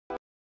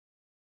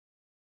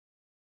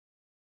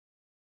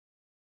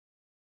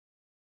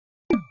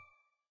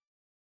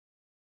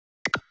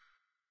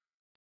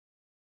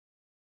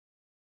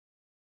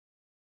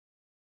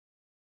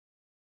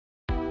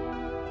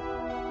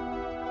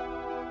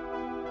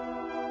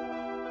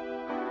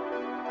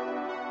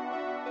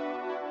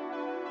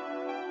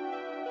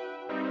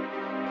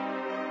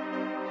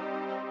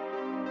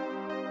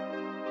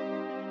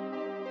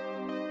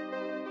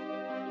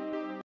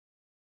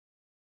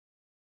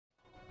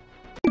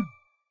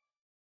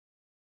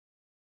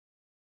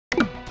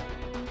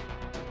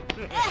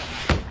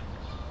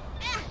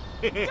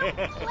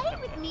Don't play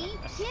with me.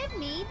 Give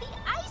me the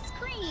ice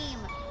cream.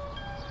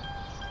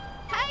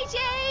 Hi,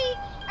 Jay.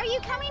 Are you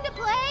coming to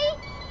play?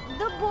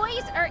 The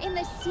boys are in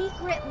the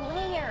secret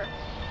lair.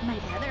 My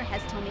brother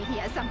has told me he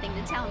has something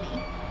to tell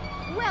me.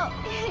 Well,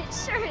 it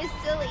sure is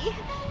silly.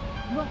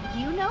 Well,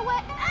 you know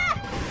what?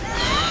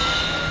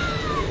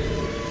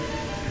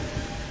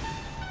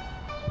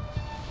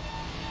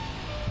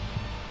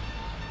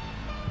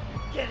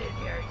 Get in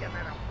here, you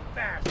little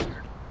bastard!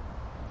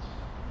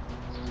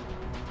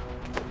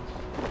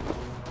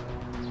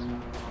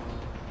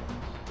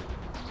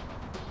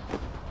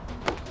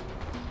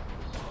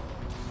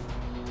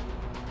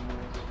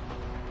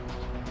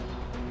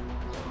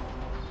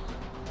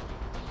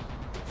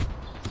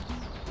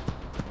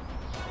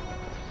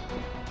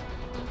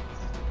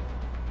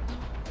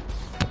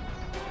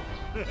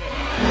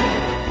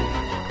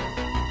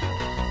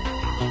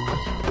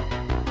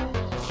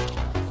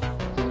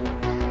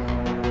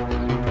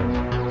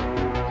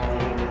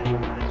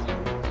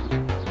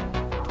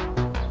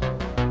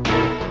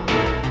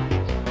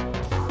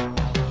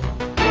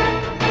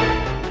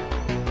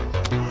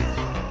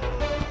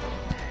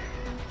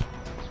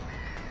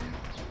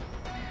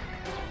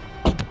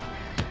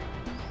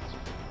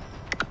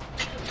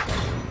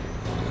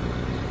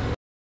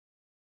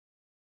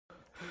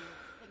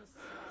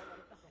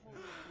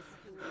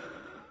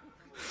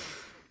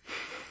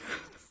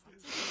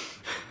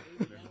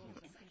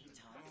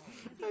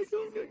 I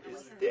don't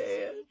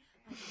understand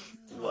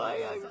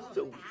why I'm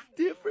so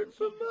different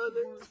from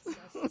others.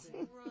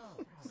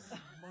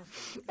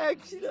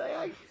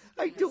 Actually,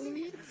 I don't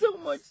need so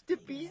much to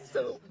be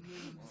so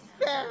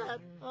bad.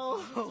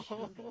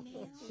 Oh.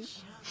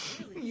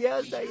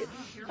 Yes,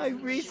 I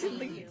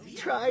recently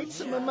tried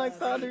some of my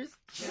father's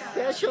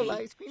special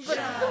ice cream, but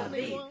it's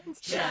only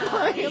once.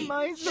 Why am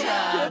I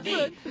so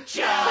different?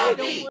 I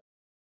don't.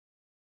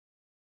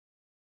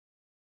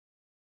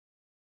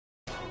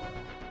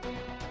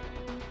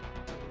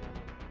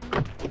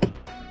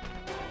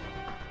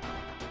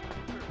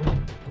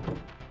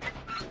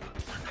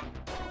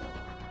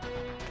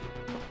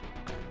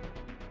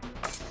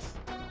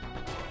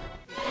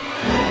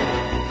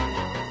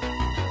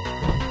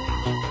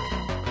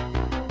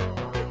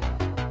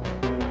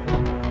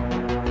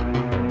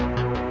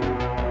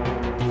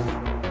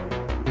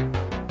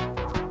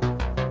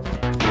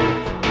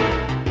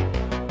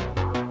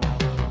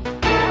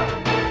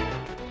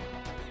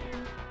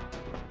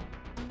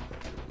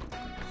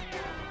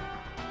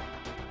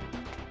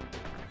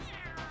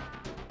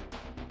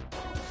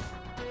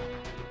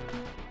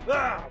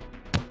 Ah!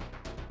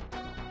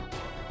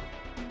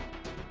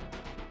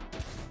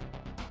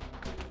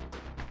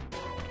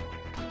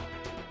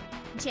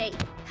 Jay,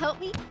 help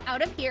me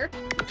out of here.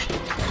 I'm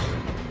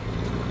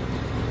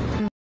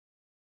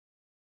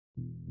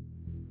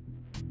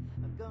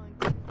going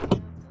to dance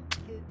with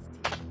kids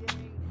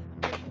today.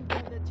 I'm looking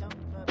for the chump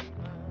puppy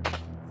ones. I'm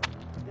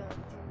going to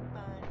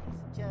find some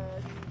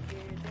chubby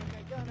kids and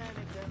we're gonna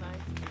make some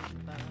ice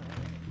cream fun.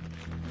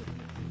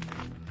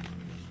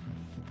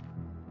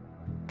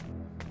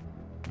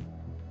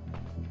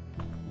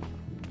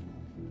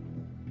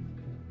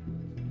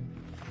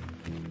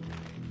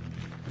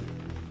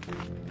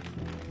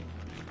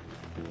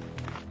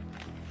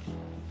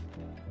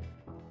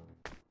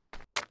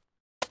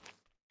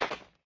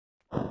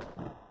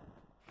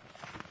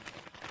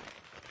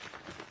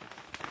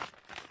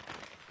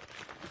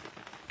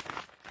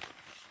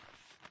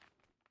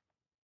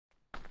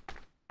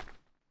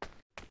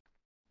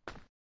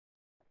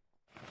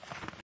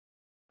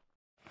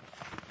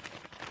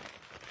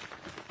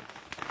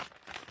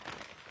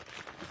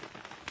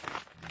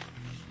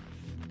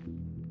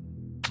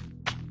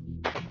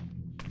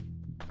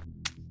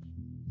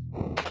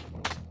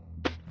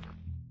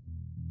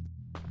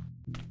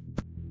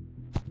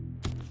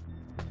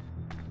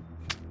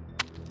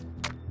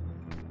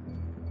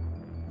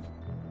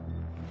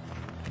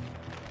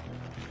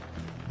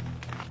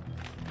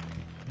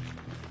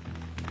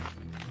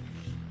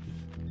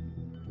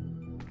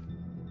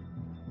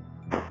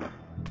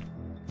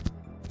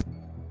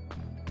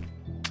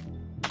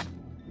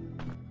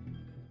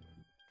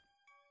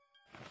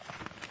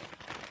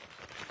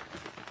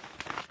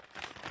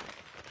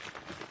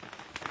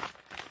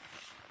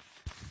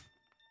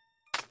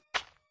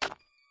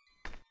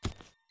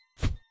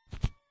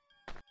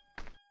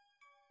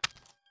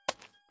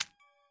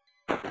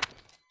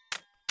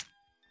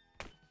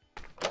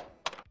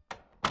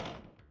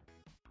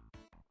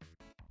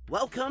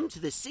 Welcome to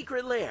the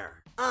secret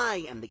lair.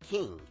 I am the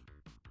king.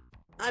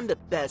 I'm the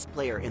best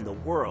player in the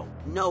world.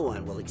 No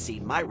one will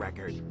exceed my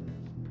record.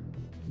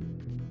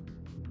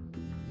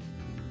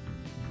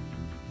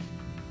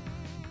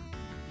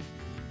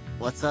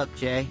 What's up,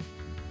 Jay?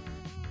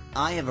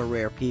 I have a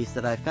rare piece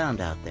that I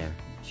found out there.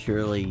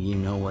 Surely you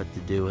know what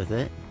to do with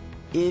it.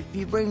 If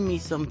you bring me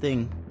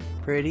something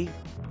pretty,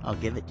 I'll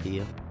give it to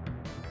you.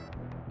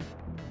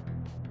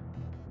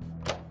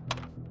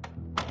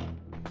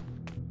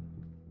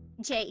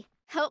 Jay,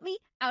 help me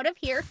out of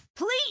here,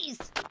 please!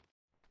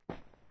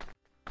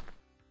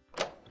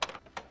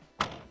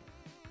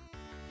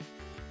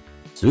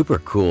 Super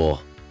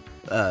cool.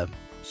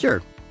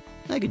 Sure.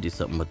 I could do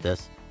something with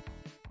this.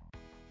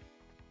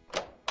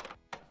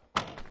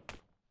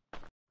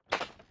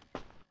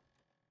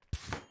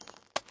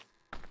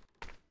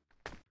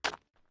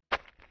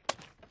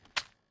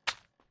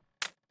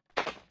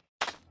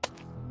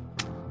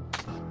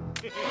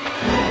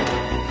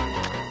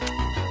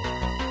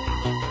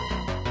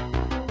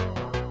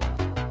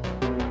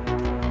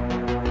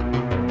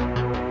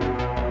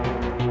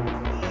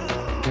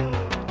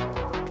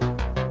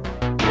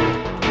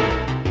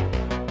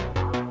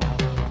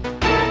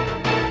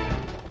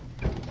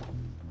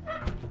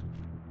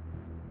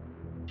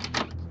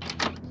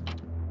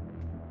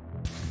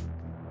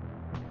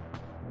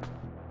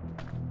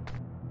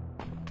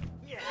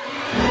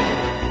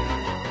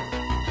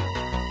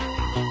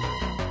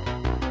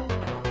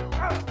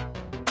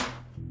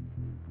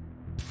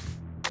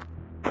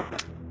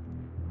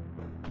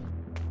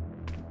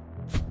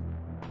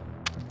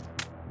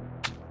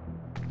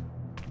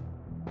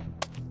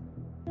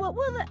 What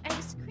will the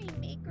ice cream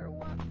maker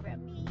want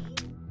from me?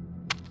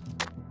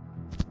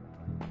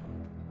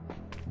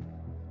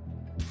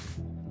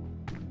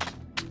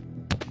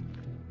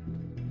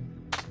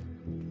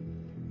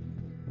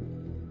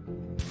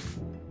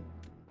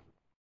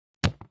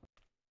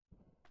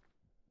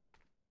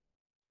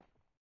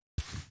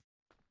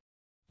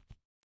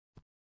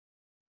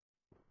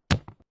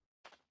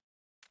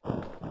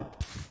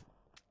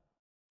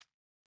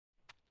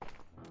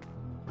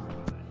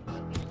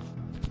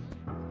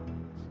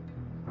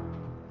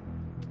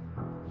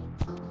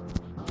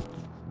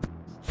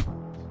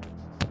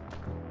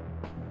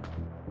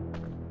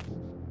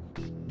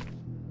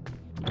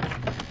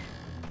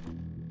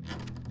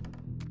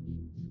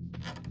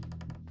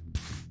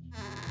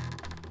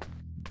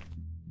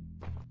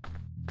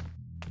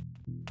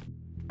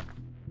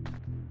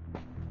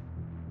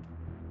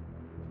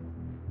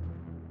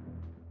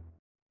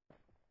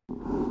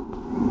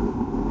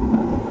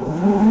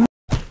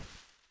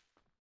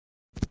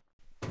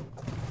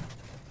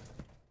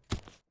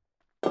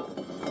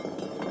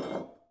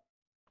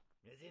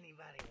 Is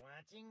anybody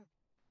watching?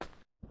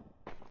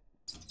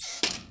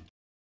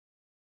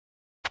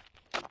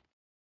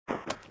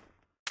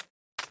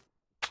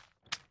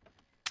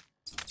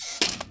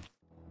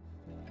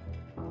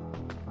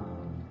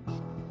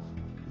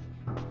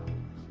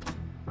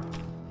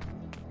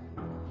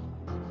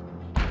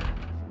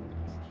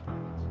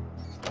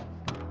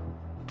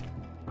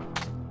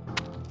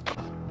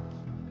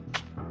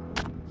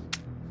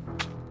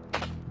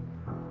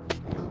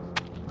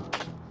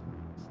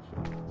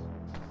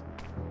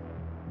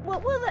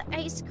 What will the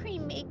ice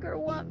cream maker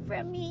want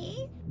from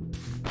me?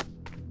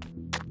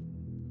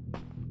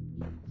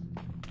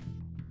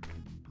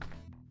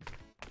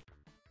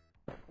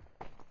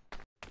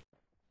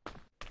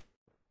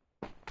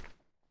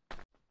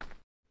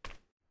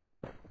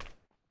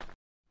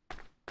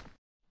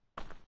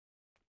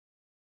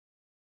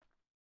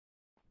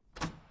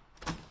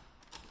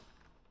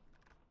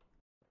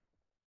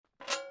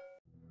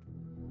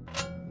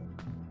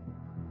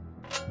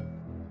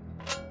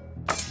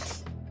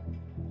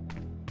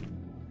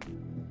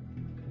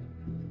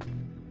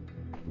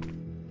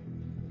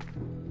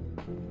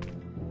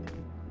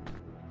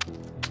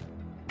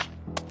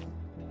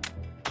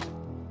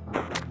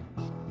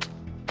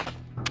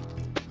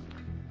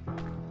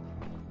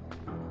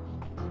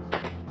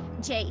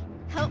 Jay,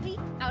 help me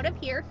out of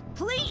here,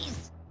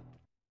 please!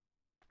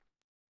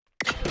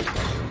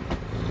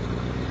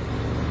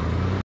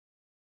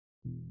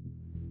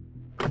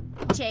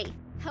 Jay,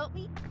 help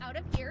me out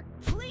of here,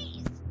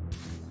 please!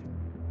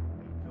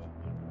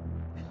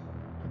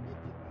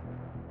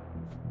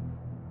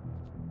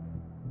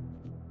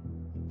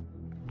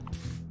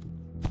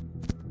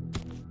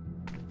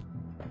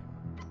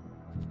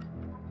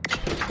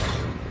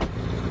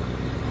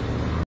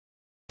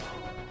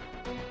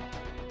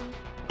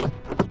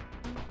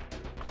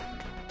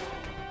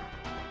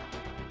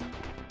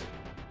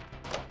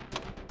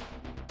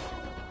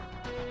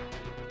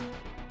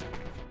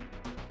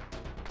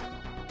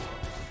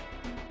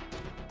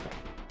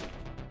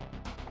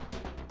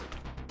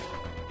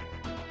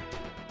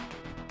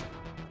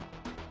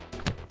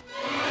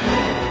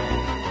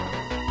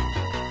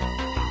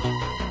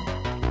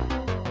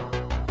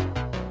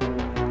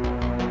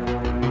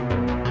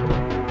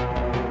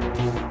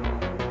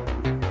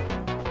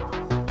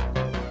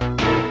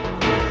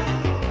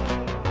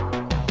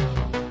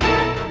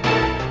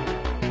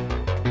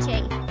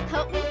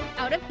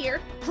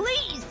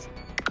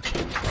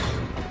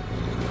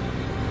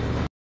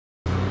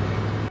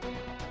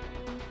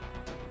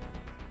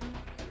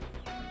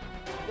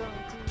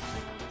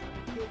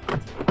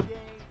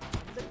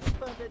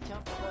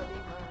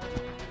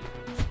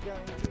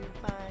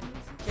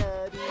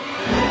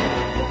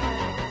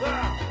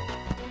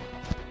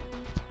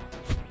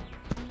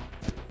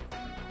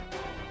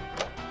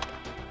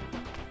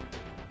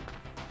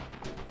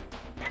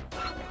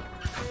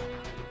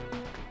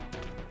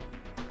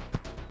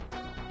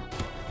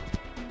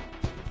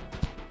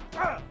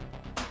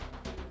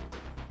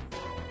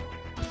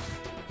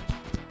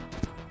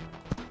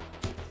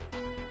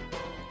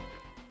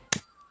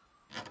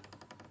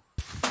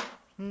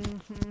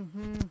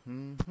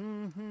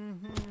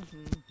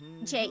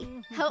 Jay,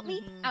 help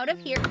me out of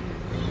here.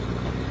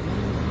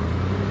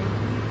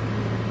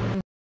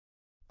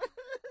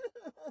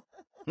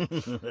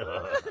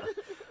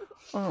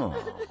 Oh,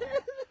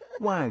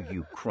 why are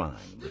you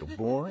crying, little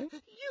boy?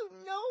 You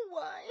know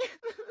why.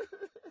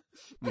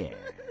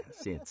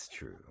 Yes, it's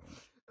true.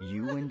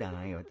 You and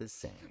I are the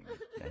same.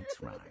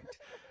 That's right.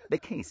 The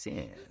case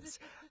is,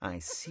 I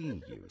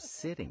see you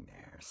sitting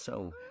there,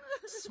 so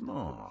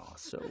small,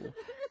 so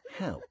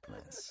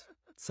helpless.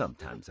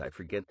 Sometimes I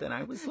forget that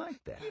I was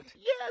like that.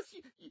 Yes,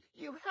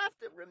 you have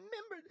to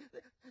remember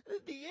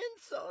the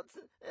insults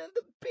and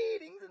the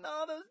beatings and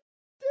all those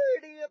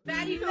dirty...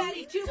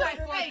 Fatty,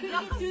 2x4,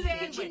 come through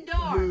the engine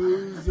door.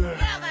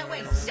 Get out of my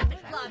way, shove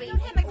it, Globby.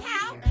 Him a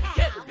cow.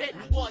 Get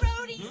bitten once.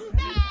 Brody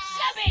smash.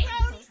 Shove it.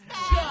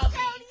 Shove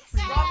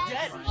it. Drop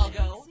dead, I'll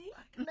go.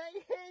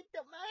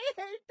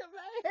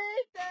 I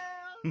hate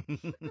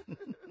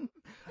them.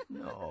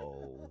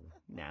 No,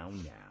 now,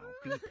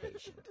 be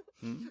patient.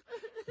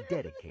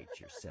 Dedicate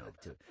yourself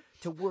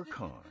to work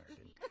hard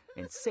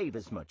and save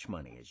as much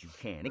money as you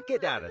can and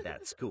get out of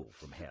that school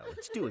from hell.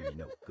 It's doing you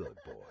no good,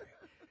 boy.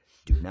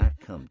 Do not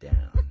come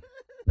down.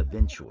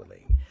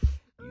 Eventually,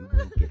 you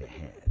will get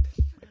ahead.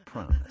 I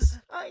promise.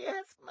 I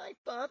asked my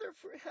father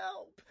for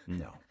help.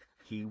 No,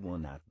 he will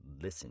not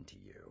listen to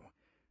you.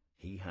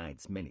 He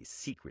hides many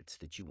secrets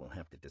that you will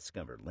have to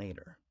discover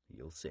later.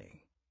 You'll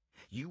see.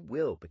 You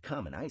will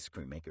become an ice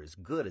cream maker as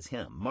good as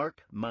him.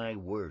 Mark my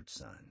words,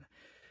 son.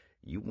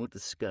 You will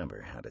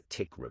discover how to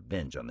take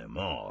revenge on them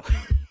all.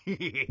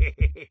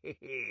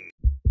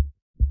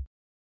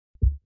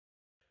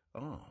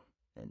 Oh,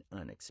 an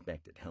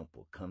unexpected help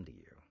will come to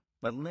you.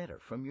 A letter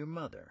from your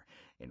mother,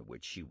 in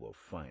which she will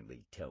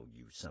finally tell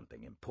you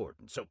something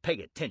important. So pay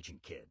attention,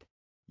 kid.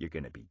 You're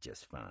gonna be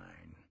just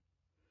fine.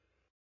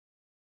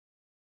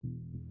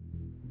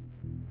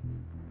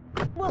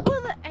 What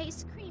will the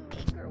ice cream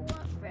maker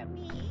want from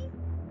me?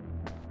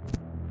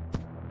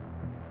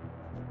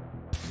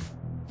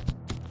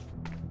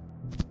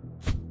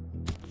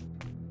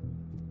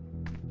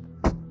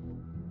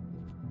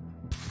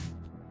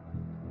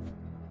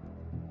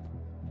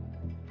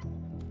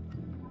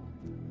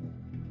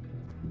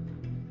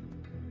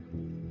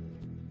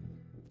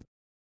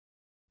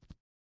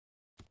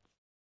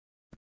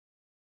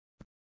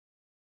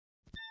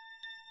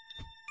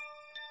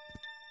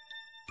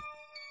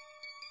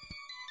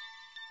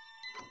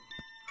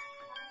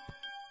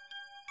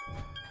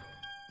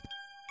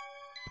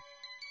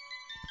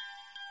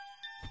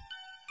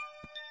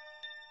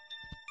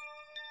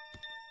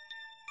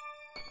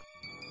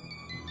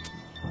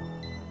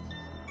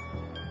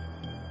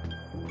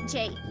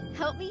 Jay,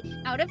 help me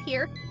out of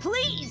here,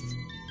 please!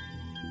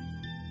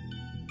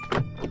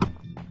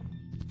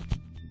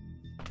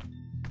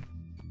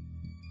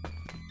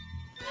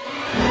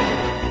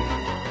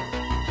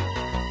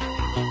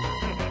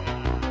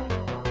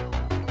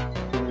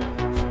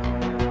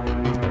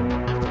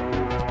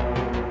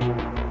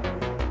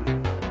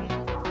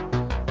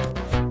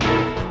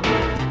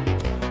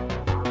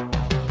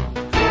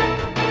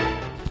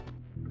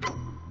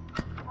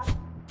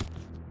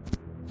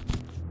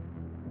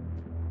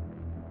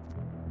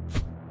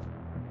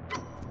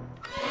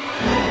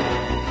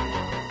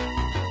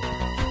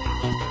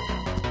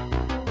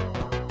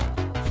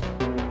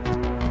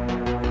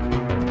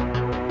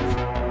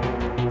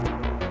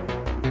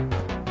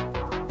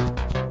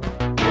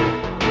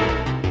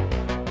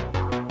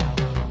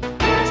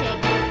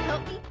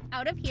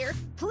 Out of here,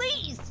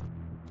 please!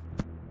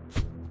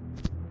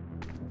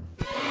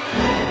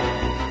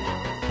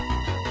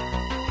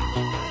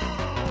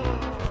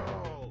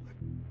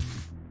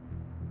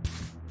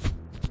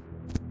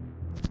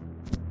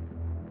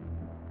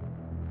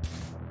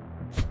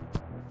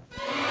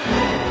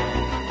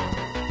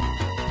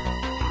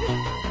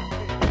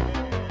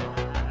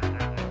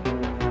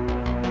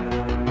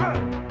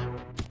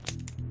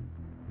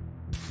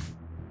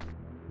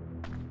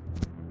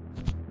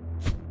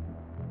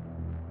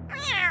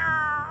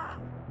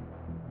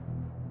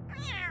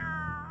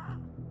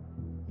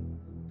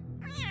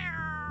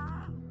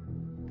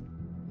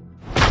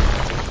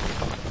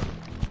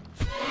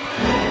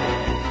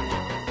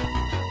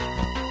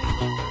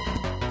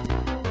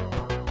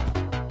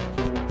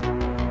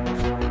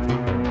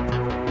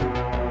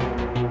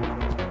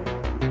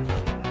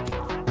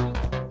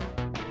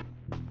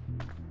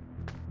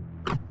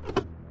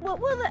 What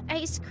will the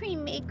ice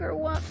cream maker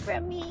want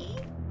from me?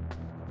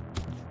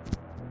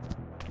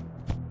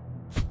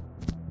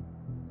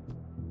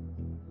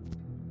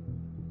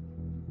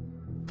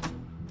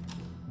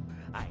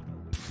 I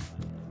know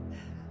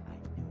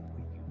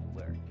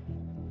where you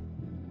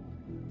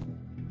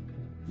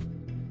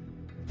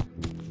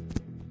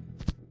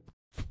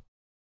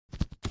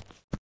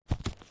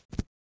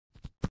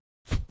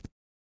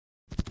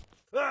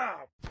work.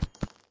 Ah!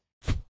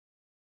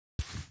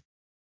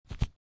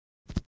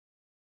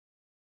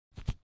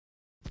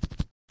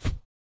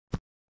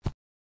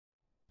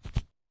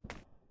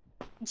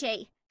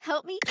 Jay,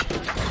 help me.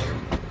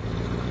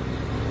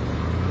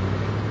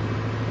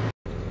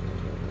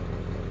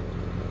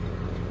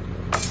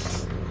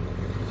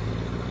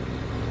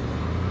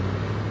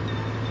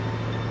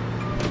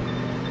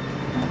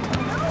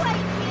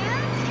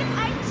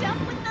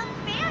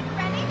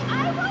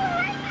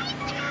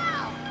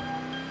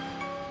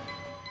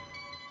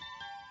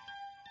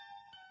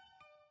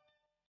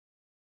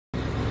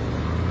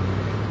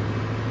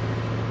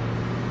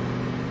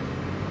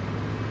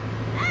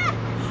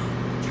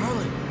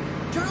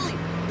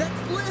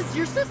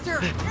 your sister!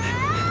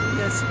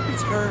 Yes,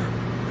 it's her.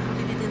 How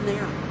did it get in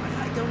there?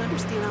 I don't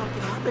understand how it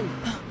could happen.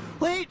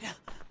 Wait!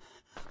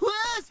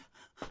 Liz!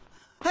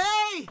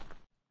 Hey!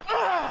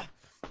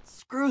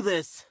 Screw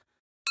this.